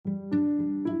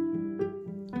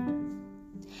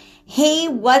Hey,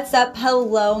 what's up?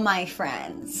 Hello, my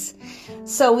friends.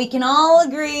 So we can all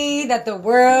agree that the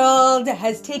world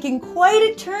has taken quite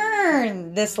a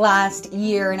turn this last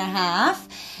year and a half.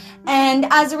 And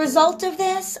as a result of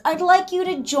this, I'd like you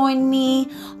to join me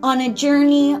on a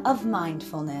journey of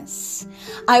mindfulness.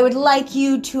 I would like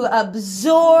you to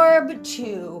absorb,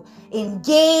 to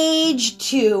engage,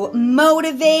 to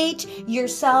motivate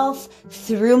yourself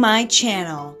through my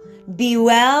channel. Be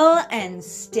well and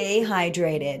stay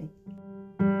hydrated.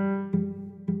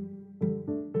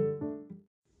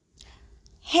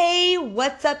 Hey,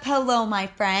 what's up? Hello, my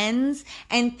friends,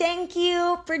 and thank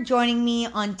you for joining me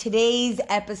on today's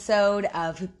episode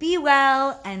of Be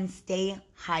Well and Stay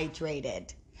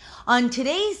Hydrated. On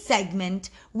today's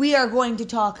segment, we are going to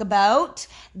talk about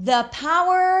the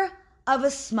power of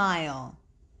a smile.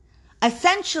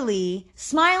 Essentially,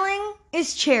 smiling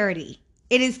is charity.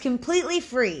 It is completely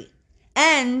free,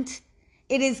 and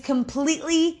it is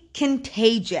completely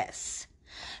contagious.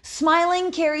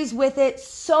 Smiling carries with it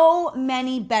so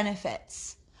many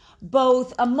benefits,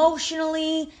 both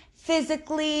emotionally,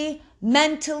 physically,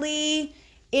 mentally.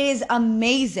 It is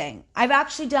amazing. I've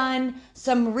actually done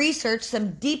some research,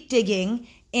 some deep digging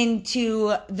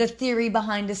into the theory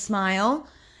behind a smile,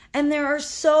 and there are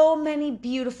so many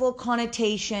beautiful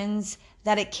connotations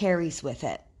that it carries with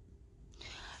it.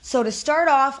 So to start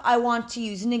off, I want to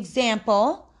use an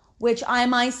example, which I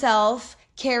myself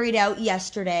carried out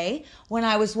yesterday when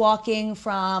I was walking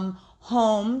from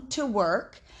home to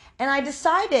work, and I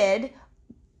decided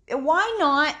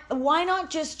why not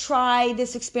just try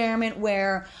this experiment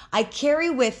where I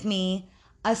carry with me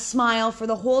a smile for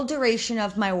the whole duration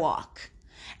of my walk.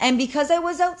 And because I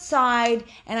was outside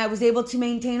and I was able to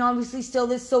maintain obviously still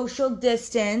this social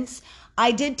distance,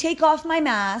 I did take off my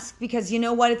mask because you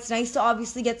know what, it's nice to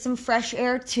obviously get some fresh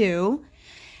air too.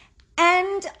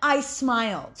 And I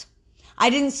smiled. I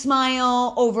didn't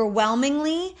smile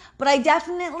overwhelmingly, but I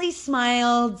definitely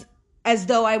smiled as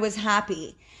though I was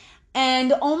happy.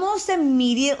 And almost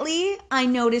immediately, I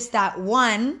noticed that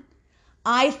one,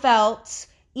 I felt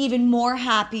even more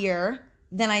happier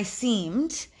than I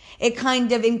seemed. It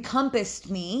kind of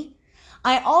encompassed me.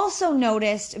 I also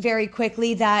noticed very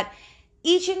quickly that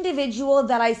each individual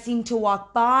that I seemed to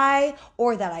walk by,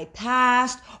 or that I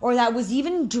passed, or that was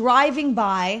even driving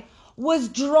by, was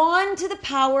drawn to the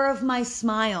power of my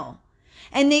smile.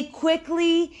 And they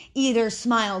quickly either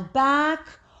smiled back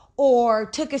or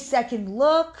took a second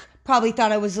look, probably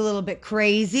thought I was a little bit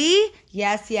crazy.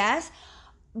 Yes.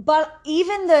 But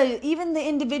even the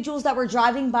individuals that were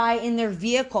driving by in their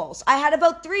vehicles, I had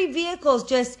about 3 vehicles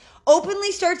just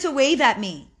openly start to wave at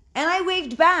me. And I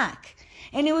waved back.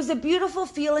 And it was a beautiful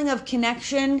feeling of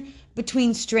connection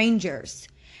between strangers.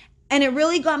 And it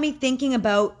really got me thinking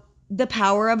about the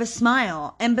power of a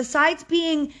smile. And besides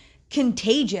being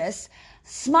contagious,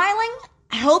 smiling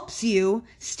helps you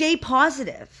stay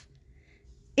positive.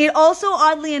 It also,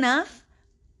 oddly enough,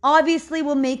 obviously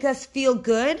will make us feel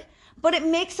good, but it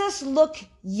makes us look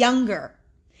younger.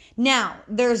 Now,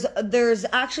 there's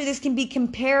actually, this can be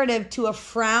comparative to a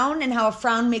frown and how a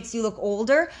frown makes you look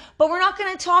older, but we're not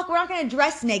going to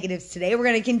address negatives today. We're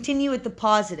going to continue with the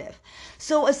positive.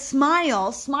 So a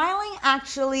smiling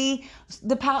actually,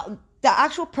 the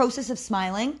actual process of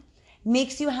smiling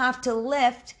makes you have to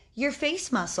lift your face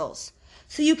muscles.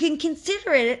 So you can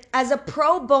consider it as a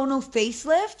pro bono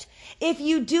facelift if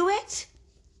you do it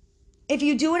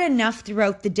enough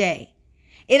throughout the day.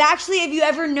 It actually, if you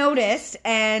ever noticed,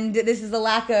 and this is a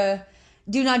lack of,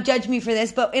 do not judge me for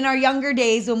this, but in our younger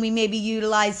days when we maybe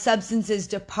utilized substances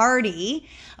to party,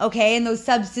 okay, and those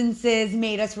substances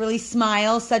made us really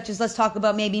smile, such as, let's talk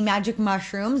about maybe magic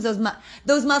mushrooms.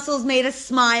 Those muscles made us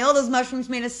smile. Those mushrooms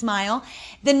made us smile.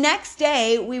 The next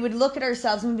day, we would look at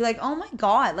ourselves and we'd be like, oh my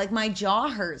God, like my jaw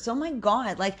hurts. Oh my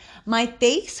God, like my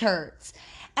face hurts.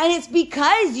 And it's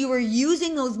because you were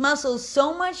using those muscles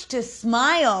so much to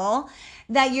smile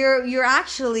that you're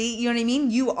actually, you know what I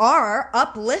mean? You're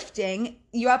uplifting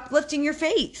your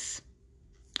face.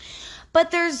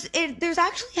 But there's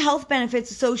actually health benefits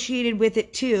associated with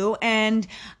it too. And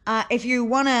if you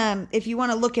wanna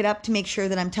look it up to make sure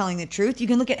that I'm telling the truth, you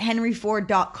can look at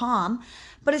henryford.com.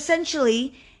 But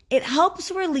essentially, it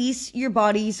helps release your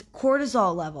body's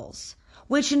cortisol levels,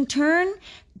 which in turn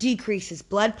decreases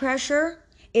blood pressure.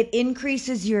 It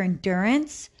increases your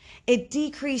endurance. It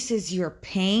decreases your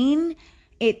pain.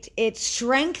 It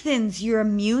strengthens your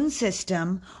immune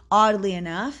system, oddly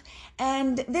enough.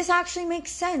 And this actually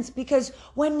makes sense because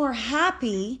when we're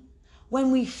happy, when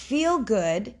we feel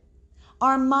good,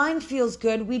 our mind feels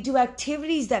good. We do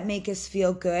activities that make us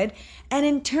feel good. And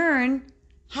in turn,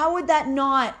 how would that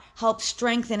not help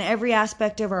strengthen every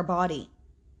aspect of our body?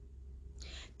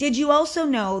 Did you also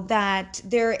know that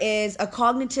there is a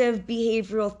cognitive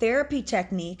behavioral therapy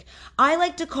technique? I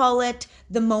like to call it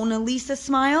the Mona Lisa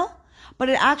smile, but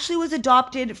it actually was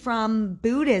adopted from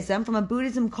Buddhism, from a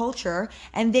Buddhism culture,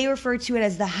 and they refer to it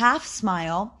as the half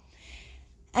smile.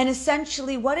 And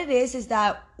essentially what it is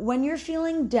that when you're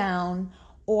feeling down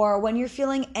or when you're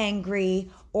feeling angry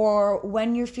or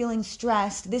when you're feeling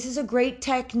stressed, this is a great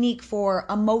technique for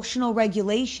emotional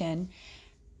regulation.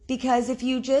 Because if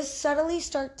you just subtly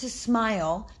start to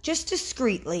smile, just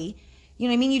discreetly, you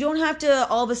know what I mean? You don't have to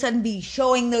all of a sudden be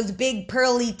showing those big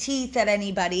pearly teeth at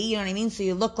anybody, you know what I mean? So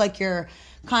you look like you're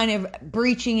kind of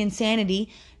breaching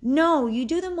insanity. No, you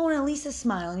do the Mona Lisa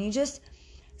smile and you just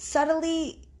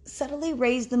subtly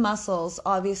raise the muscles,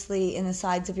 obviously, in the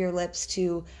sides of your lips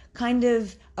to kind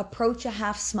of approach a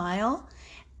half smile.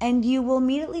 And you will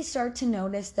immediately start to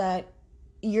notice that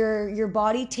your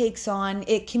body takes on,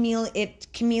 it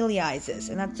chameleizes,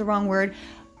 and that's the wrong word,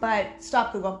 but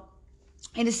stop Google.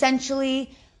 It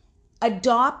essentially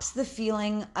adopts the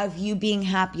feeling of you being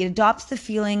happy. It adopts the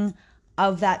feeling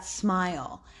of that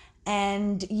smile,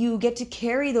 and you get to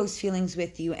carry those feelings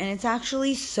with you, and it's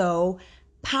actually so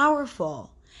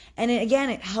powerful. And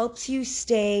it helps you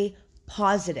stay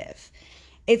positive.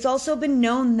 It's also been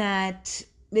known that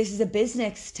this is a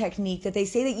business technique that they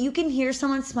say that you can hear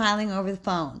someone smiling over the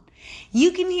phone.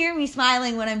 You can hear me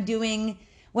smiling when I'm doing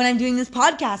this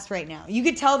podcast right now. You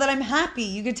could tell that I'm happy.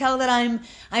 You could tell that I'm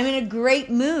in a great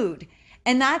mood.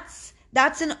 And that's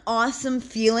an awesome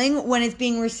feeling when it's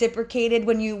being reciprocated,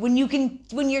 when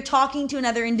you're talking to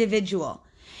another individual.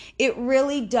 It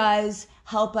really does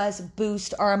help us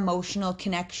boost our emotional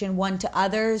connection, one to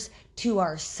others, to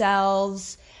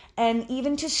ourselves, and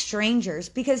even to strangers,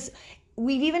 because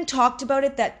we've even talked about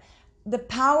it, that the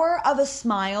power of a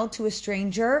smile to a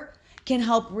stranger can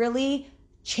help really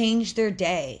change their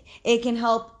day. It can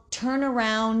help turn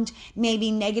around maybe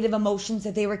negative emotions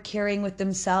that they were carrying with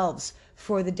themselves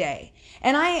for the day.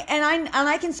 And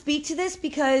I can speak to this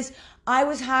because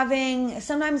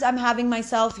sometimes I'm having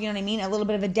myself, you know what I mean, a little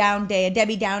bit of a down day, a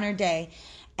Debbie Downer day.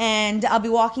 And I'll be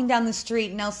walking down the street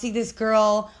and I'll see this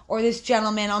girl or this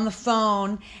gentleman on the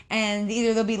phone, and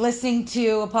either they'll be listening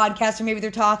to a podcast or maybe they're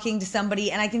talking to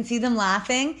somebody, and I can see them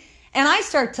laughing and I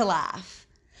start to laugh.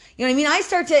 You know what I mean?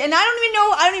 And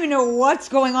I don't even know what's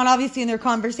going on obviously in their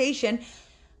conversation,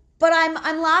 but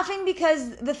I'm laughing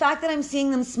because the fact that I'm seeing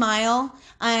them smile,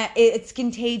 it's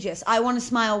contagious. I want to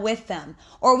smile with them.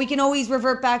 Or we can always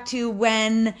revert back to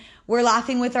when we're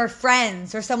laughing with our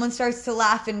friends, or someone starts to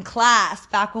laugh in class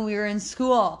back when we were in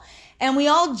school. And we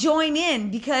all join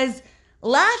in because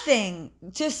laughing,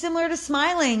 just similar to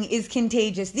smiling, is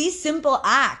contagious. These simple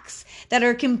acts that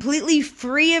are completely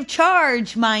free of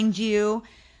charge, mind you,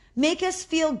 make us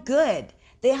feel good.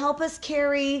 They help us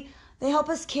carry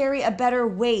a better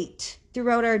weight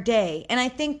throughout our day. And I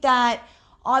think that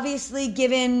obviously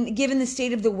given the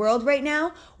state of the world right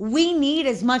now, we need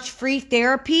as much free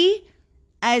therapy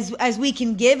as we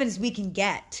can give and as we can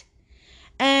get.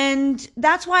 And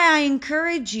that's why I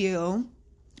encourage you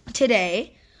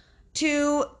today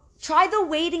to try the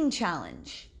waiting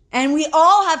challenge. And we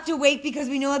all have to wait because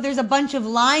we know that there's a bunch of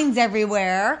lines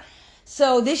everywhere.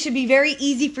 So this should be very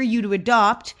easy for you to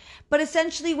adopt. But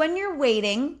essentially, when you're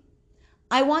waiting,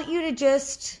 I want you to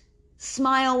just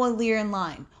smile while you're in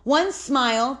line. One,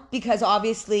 smile, because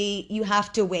obviously you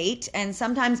have to wait, and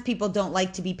sometimes people don't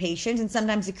like to be patient, and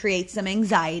sometimes it creates some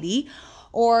anxiety,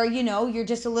 or, you know, you're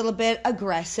just a little bit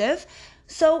aggressive.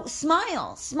 So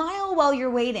smile while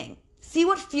you're waiting. See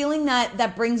what feeling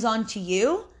that brings on to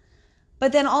you,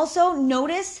 but then also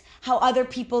notice how other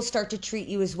people start to treat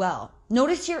you as well.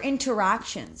 Notice your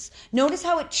interactions. Notice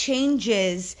how it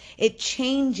changes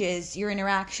your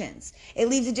interactions. It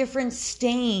leaves a different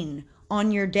stain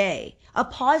on your day, a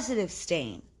positive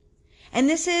stain. And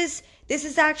this is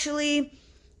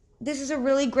a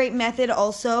really great method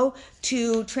also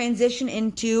to transition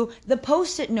into the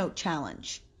Post-it note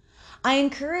challenge. I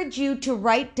encourage you to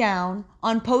write down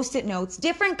on Post-it notes,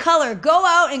 different color. Go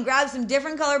out and grab some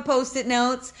different color Post-it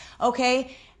notes,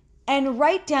 okay? And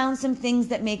write down some things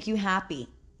that make you happy.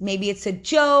 Maybe it's a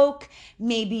joke,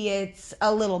 maybe it's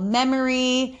a little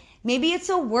memory, maybe it's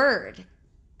a word.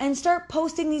 And start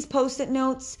posting these Post-it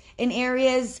notes in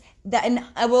areas and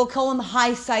I will call them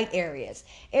high sight areas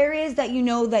that you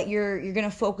know that you're going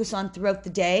to focus on throughout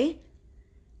the day.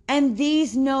 And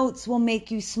these notes will make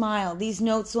you smile. These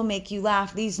notes will make you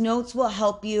laugh. These notes will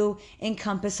help you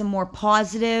encompass a more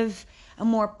positive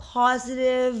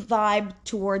vibe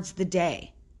towards the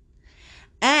day.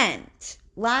 And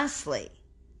lastly,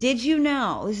 did you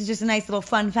know, this is just a nice little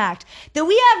fun fact, that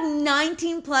we have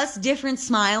 19 plus different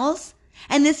smiles?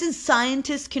 And this is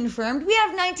scientist confirmed. We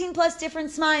have 19 plus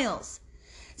different smiles.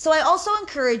 So I also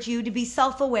encourage you to be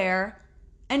self-aware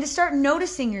and to start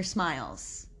noticing your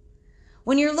smiles.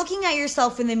 When you're looking at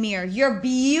yourself in the mirror, your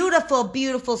beautiful,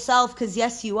 beautiful self, because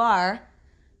yes, you are,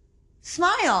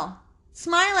 smile.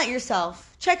 Smile at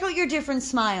yourself. Check out your different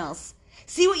smiles.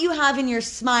 See what you have in your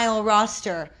smile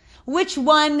roster. Which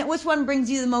one brings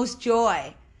you the most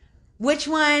joy? Which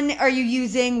one are you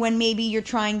using when maybe you're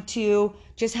trying to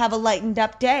just have a lightened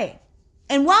up day?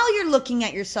 And while you're looking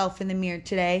at yourself in the mirror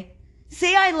today,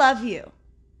 say I love you.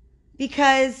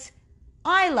 Because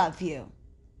I love you.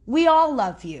 We all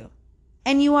love you.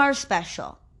 And you are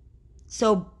special.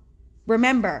 So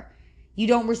remember, you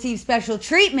don't receive special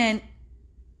treatment,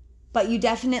 but you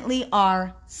definitely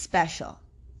are special.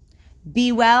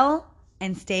 Be well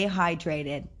and stay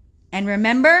hydrated. And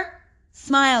remember,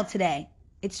 smile today.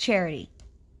 It's charity.